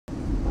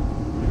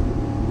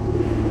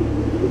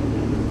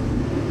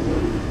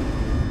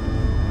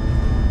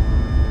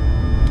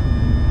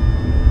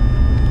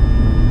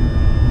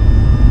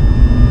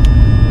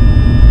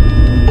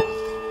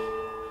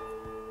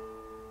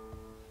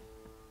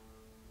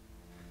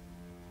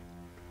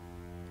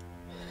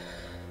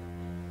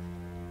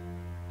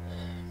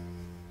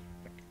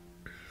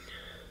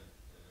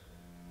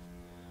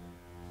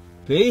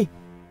B?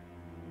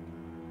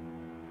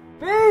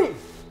 B!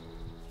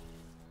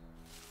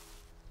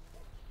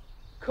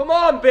 Come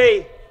on,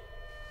 B!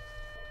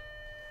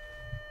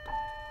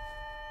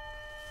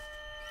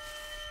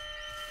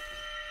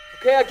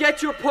 Okay, I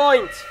get your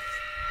point.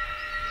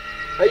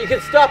 You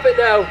can stop it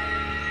now.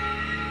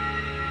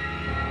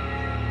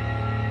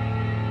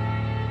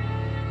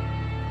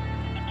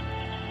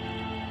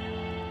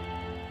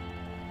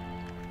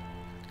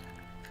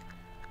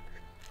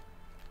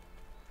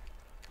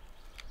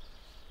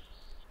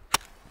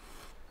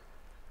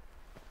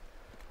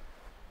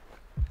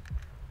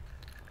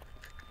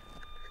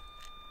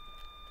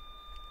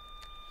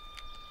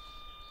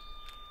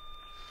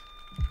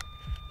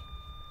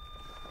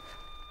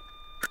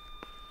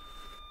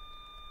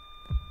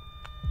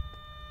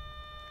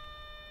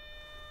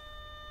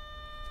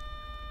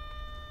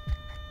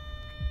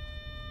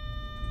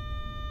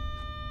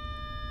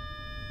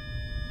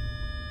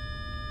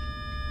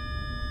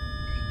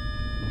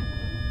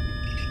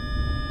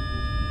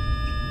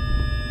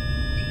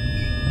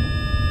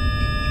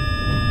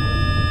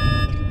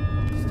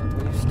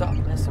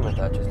 With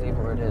that, just leave it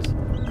where it is.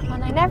 Come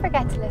on, I never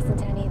get to listen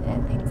to any of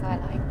the things I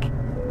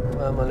like.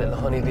 Well, my little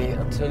honeybee,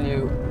 until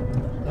you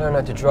learn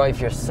how to drive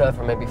yourself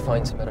or maybe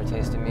find some better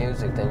taste in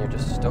music, then you're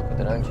just stuck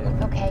with it, aren't you?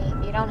 Okay,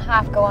 you don't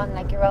have to go on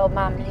like your old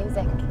man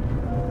music.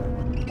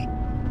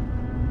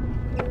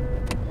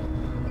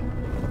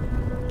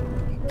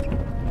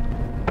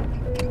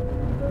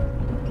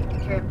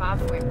 You're in bad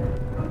form.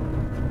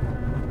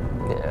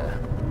 Yeah.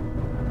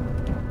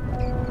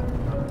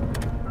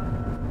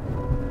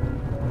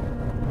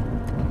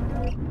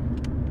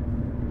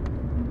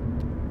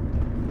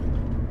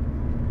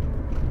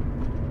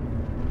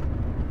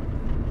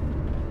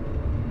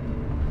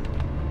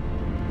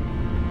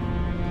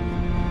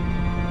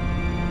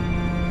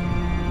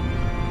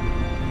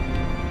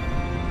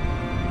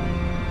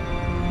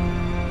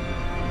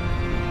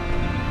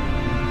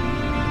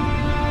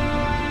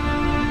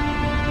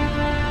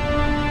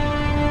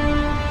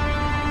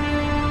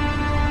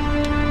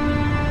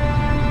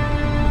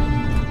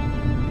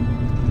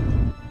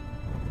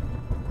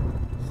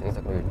 Seems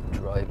like we were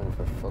driving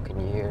for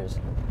fucking years.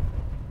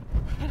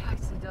 It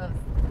actually does.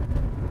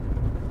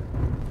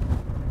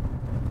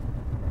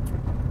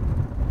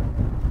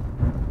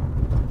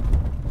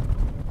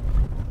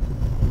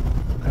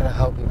 I don't know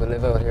how people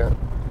live out here.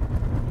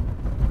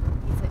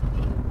 You think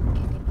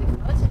we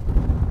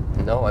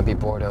could? No, I'd be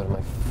bored out of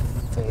my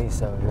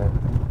face out here.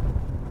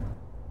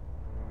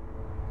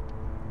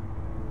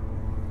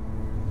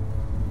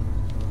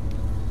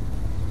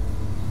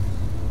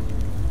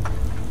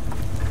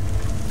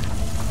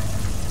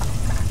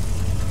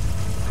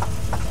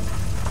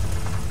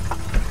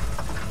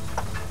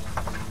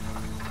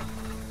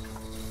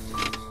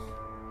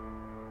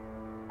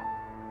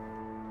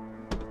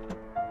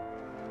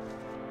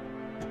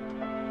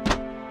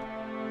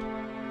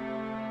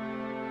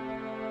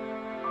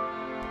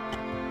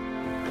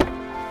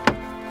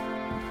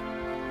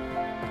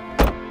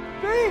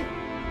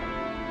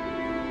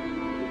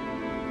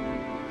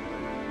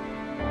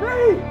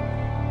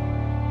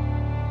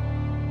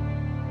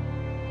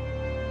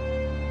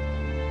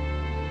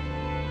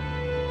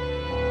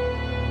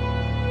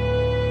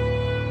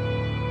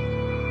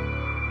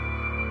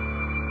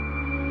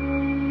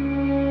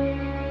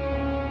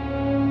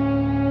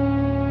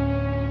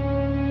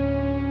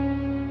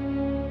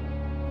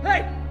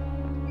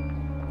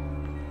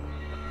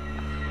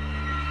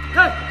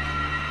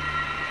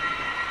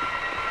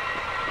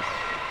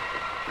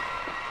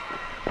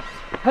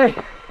 Hey,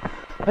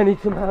 I need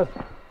some help.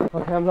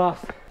 Okay, I'm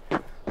lost.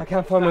 I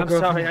can't find my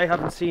girlfriend. I'm sorry, I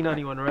haven't seen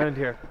anyone around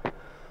here.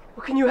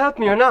 Well, can you help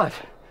me or not?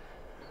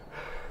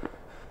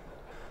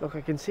 Look,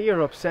 I can see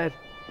you're upset.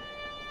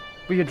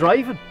 Were you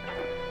driving?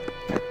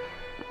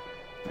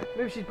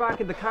 Maybe she's back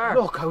in the car.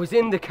 Look, I was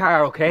in the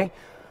car, okay?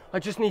 I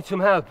just need some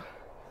help.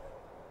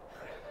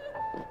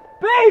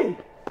 B!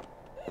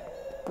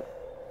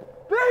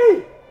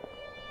 B!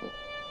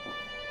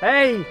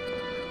 Hey!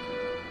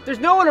 There's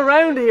no one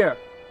around here.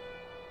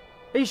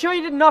 Are you sure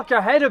you didn't knock your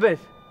head a bit?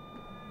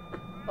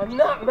 I'm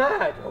not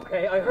mad,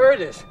 okay? I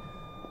heard it.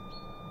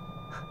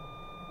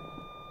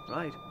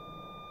 Right.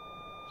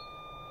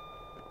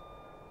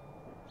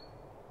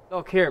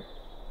 Look, here.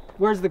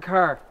 Where's the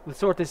car? We'll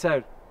sort this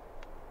out.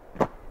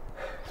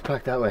 It's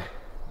parked that way.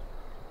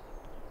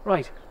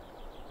 Right.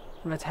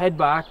 Let's head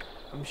back.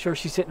 I'm sure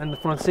she's sitting in the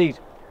front seat.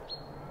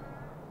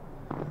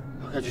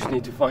 Look, I just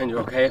need to find her,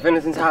 okay? If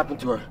anything's happened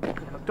to her.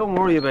 Look, don't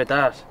worry about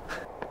that.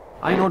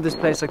 I know this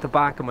place like the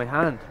back of my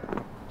hand.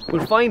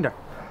 We'll find her.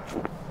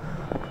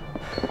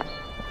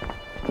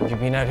 Have you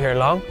been out here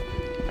long?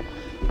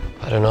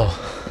 I don't know.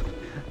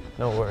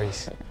 No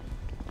worries.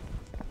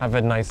 I've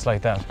had nights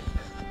like that.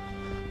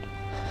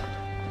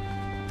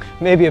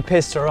 Maybe I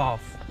pissed her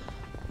off.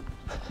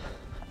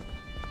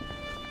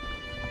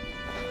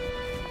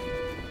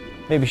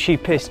 Maybe she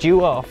pissed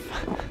you off.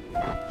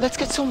 Let's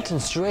get something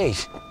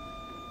straight.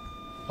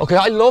 Okay,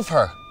 I love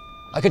her.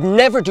 I could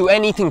never do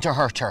anything to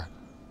hurt her.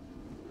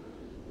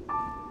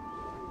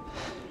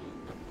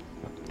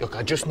 Look,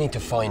 I just need to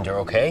find her,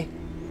 okay?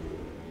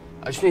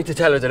 I just need to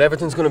tell her that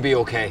everything's gonna be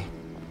okay.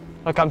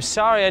 Look, I'm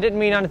sorry, I didn't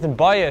mean anything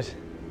by it.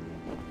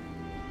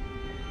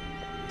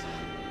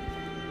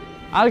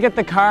 I'll get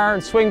the car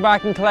and swing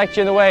back and collect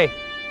you on the way.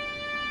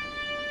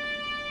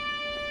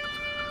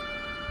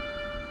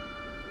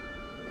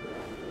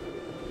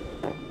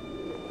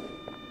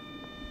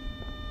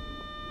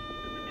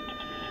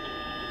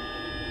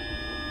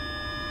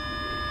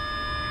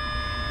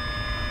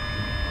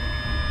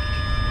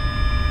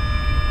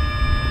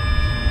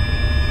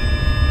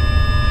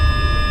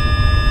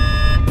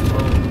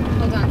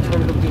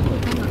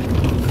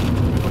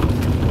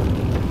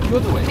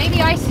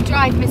 Maybe I should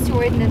drive, Mr.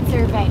 Ordnance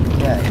Survey.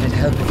 Yeah, it'd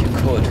help if you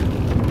could.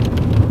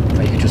 If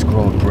I could just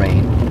grow a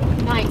brain.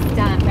 Nice,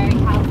 Dan. Very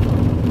helpful.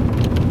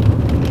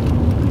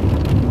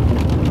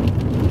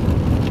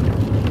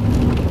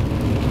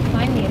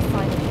 Finally a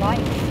sign of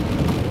life.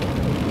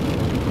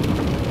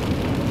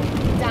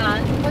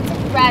 Dan, what's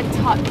a Grad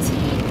taught to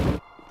you?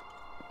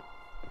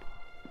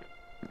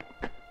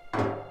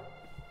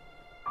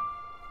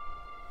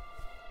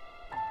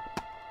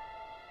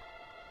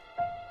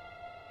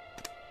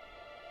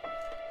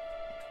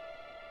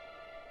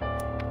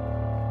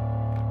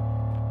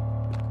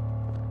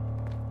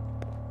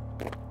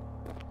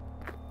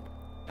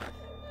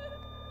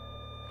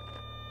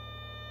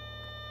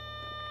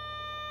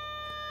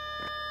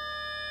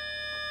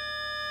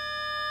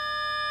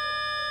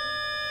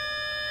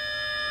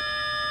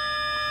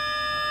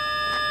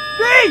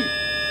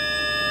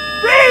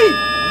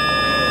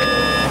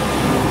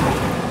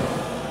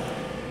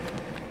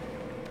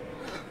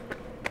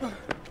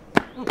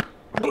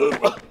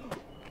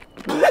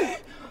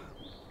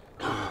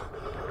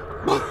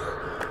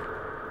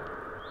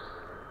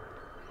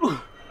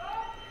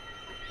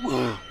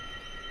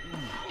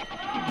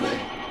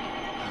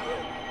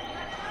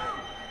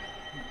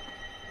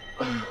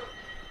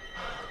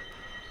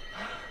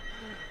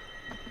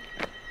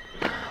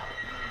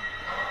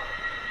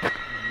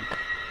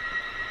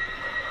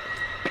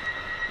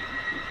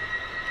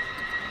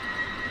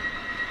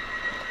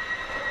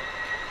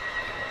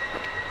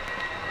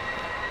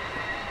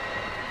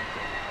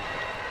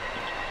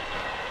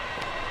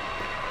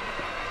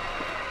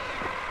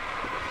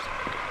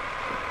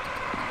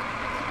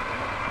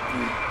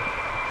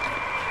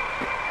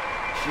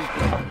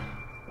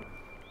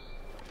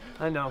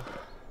 I know.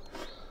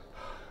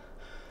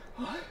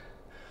 What?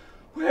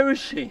 Where is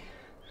she?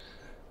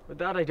 But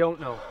that I don't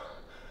know.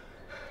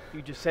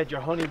 You just said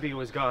your honeybee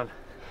was gone.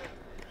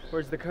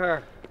 Where's the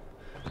car?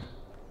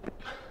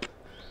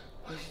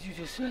 What did you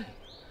just say?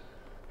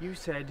 You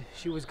said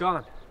she was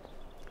gone.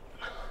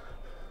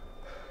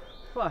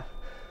 What?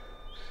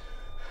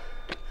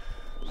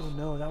 Oh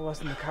no, that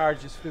wasn't the car, it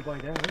just flew by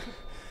there, was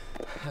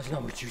it? That's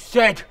not what you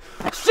said!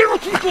 See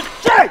what you just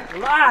said!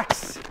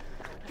 Relax!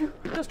 I'm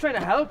just trying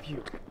to help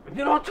you. If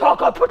you don't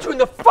talk, I'll put you in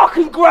the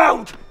fucking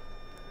ground!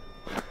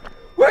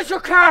 Where's your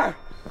car?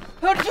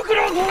 How did you get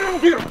all the way over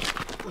here?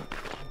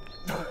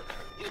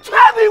 You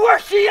tell me where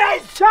she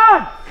is!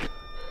 John!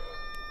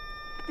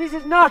 This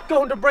is not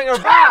going to bring her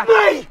back!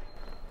 Tell me!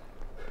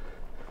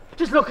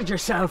 Just look at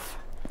yourself.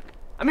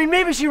 I mean,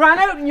 maybe she ran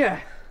out on you.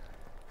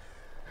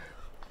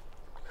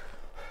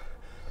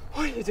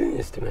 Why are you doing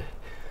this to me?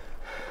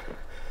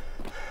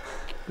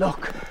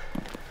 Look.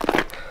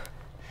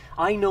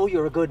 I know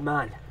you're a good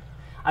man.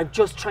 I'm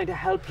just trying to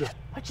help you.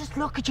 But just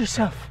look at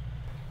yourself.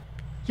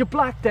 You're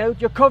blacked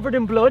out, you're covered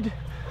in blood.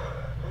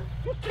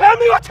 You tell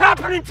me what's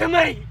happening to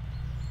me!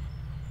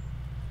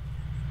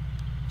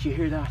 Do you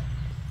hear that?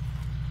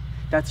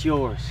 That's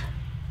yours.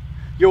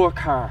 Your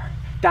car.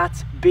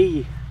 That's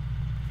B.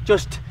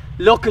 Just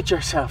look at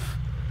yourself.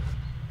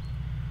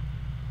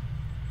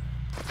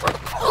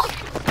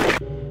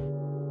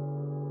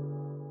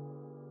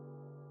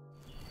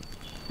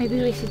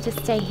 Maybe we should just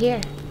stay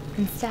here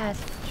instead.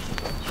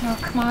 No,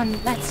 come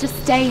on, let's just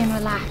stay and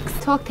relax.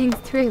 Talk things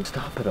through.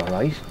 Stop it,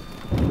 alright?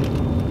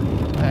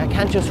 I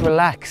can't just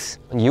relax.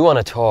 When you want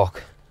to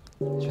talk,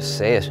 just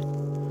say it.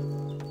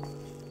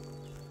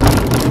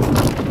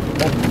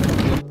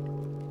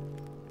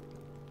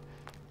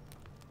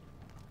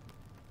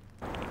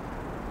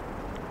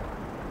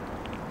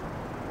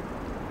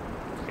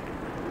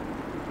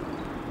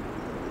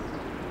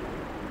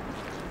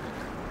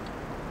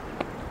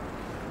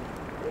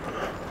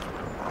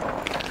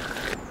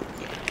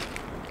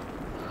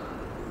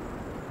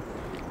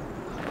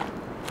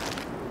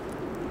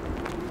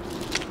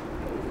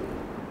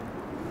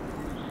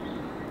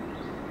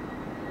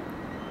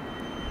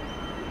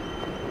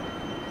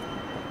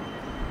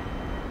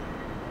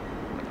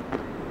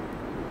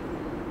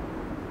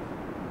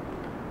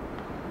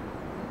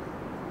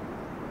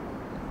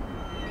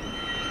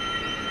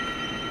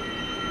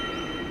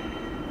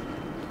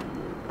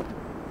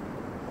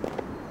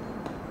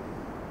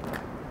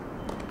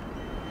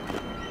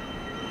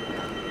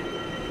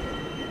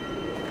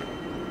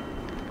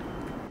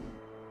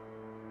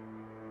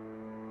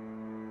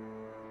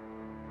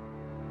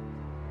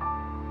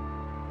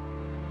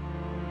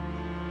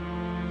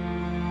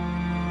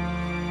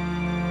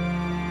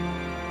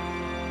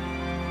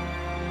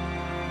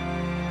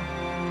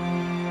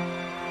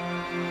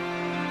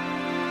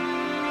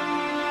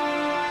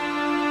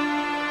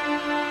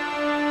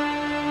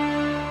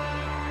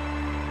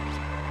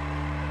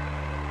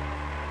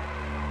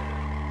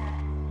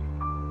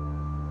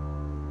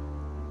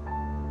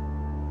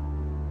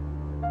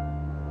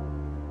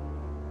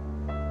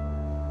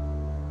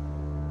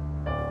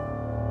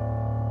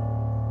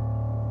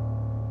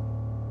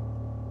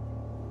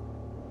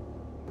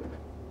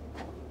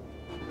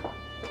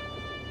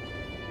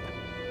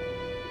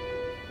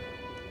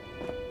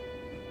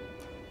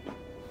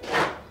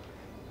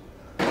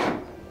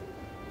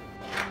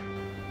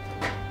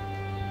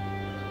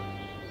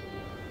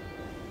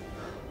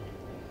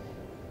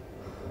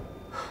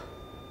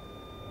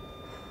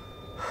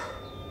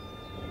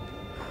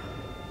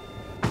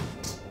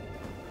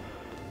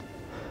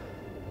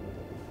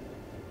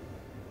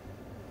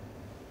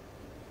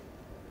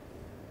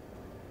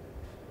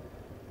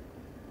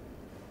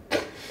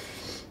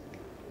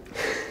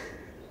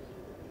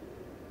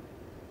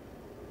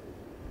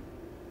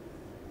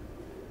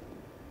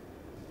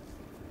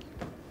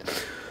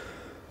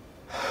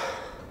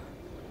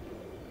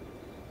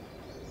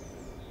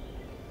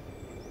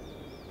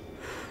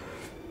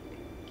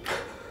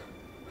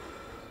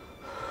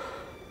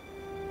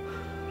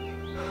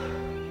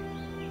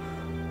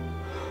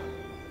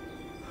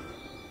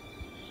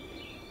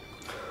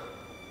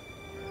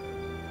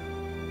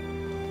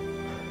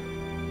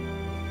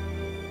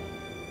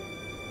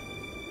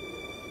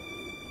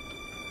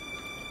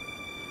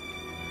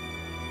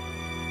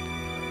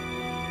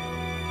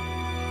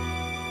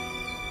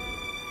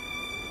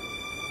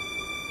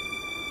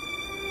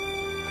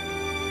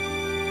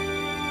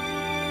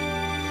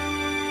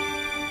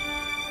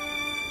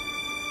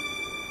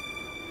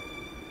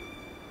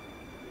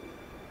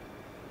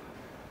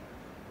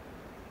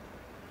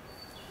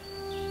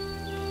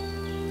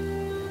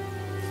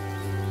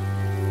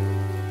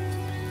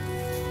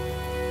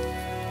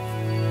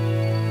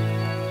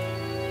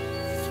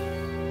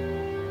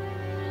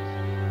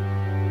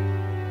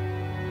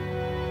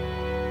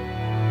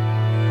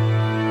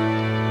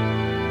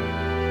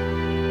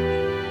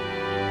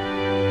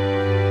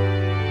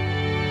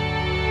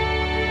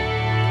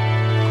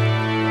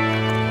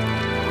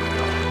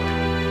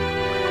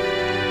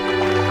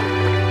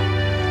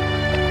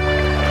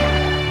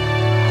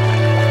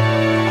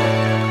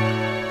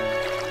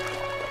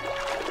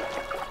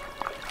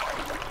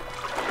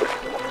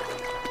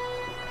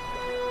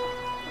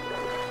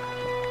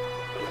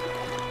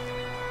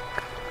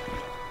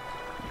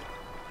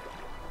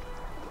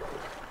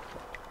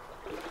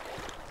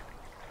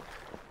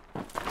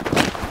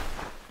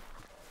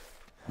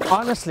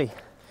 Honestly,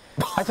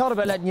 I thought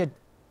about letting you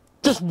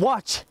just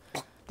watch.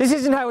 This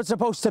isn't how it's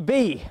supposed to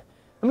be.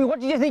 I mean, what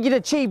did you think you'd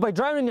achieve by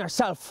drowning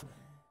yourself?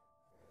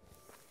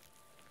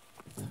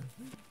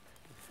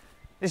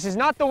 This is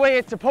not the way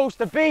it's supposed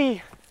to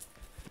be.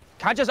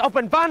 Can't just up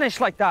and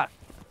vanish like that.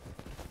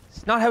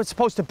 It's not how it's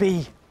supposed to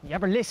be. You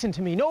ever listen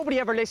to me?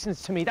 Nobody ever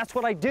listens to me. That's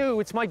what I do.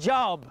 It's my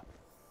job.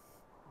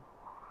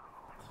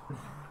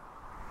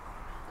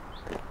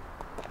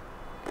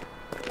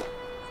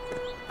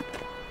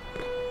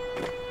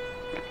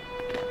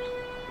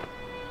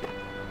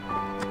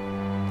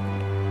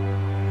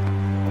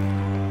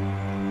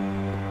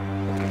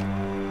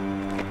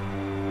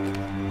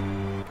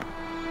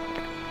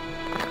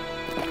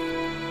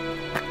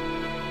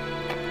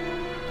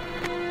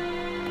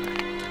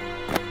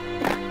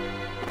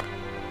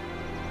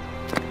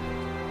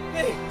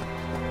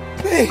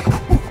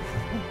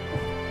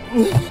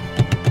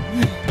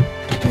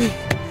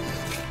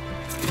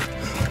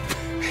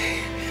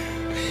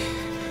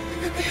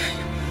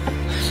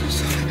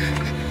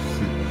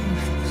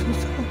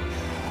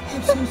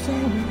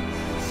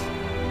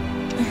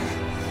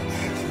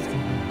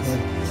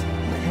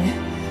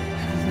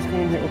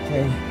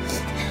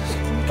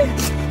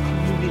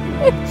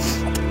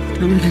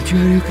 I'm gonna get you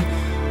out of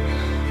here.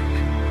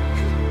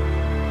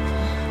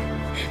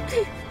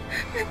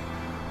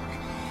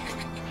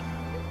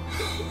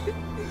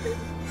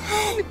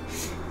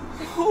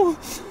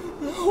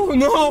 Oh,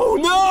 no,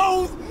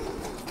 no!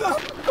 Stop!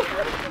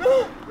 No!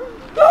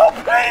 No,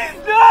 please,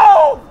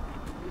 no!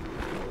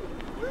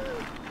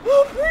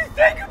 Oh, please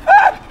take it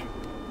back!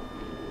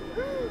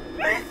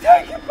 Please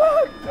take it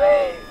back,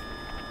 please!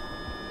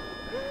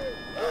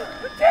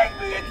 Take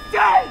me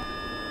instead!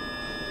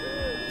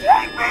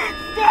 Take me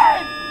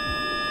instead!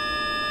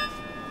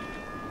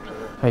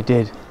 I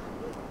did.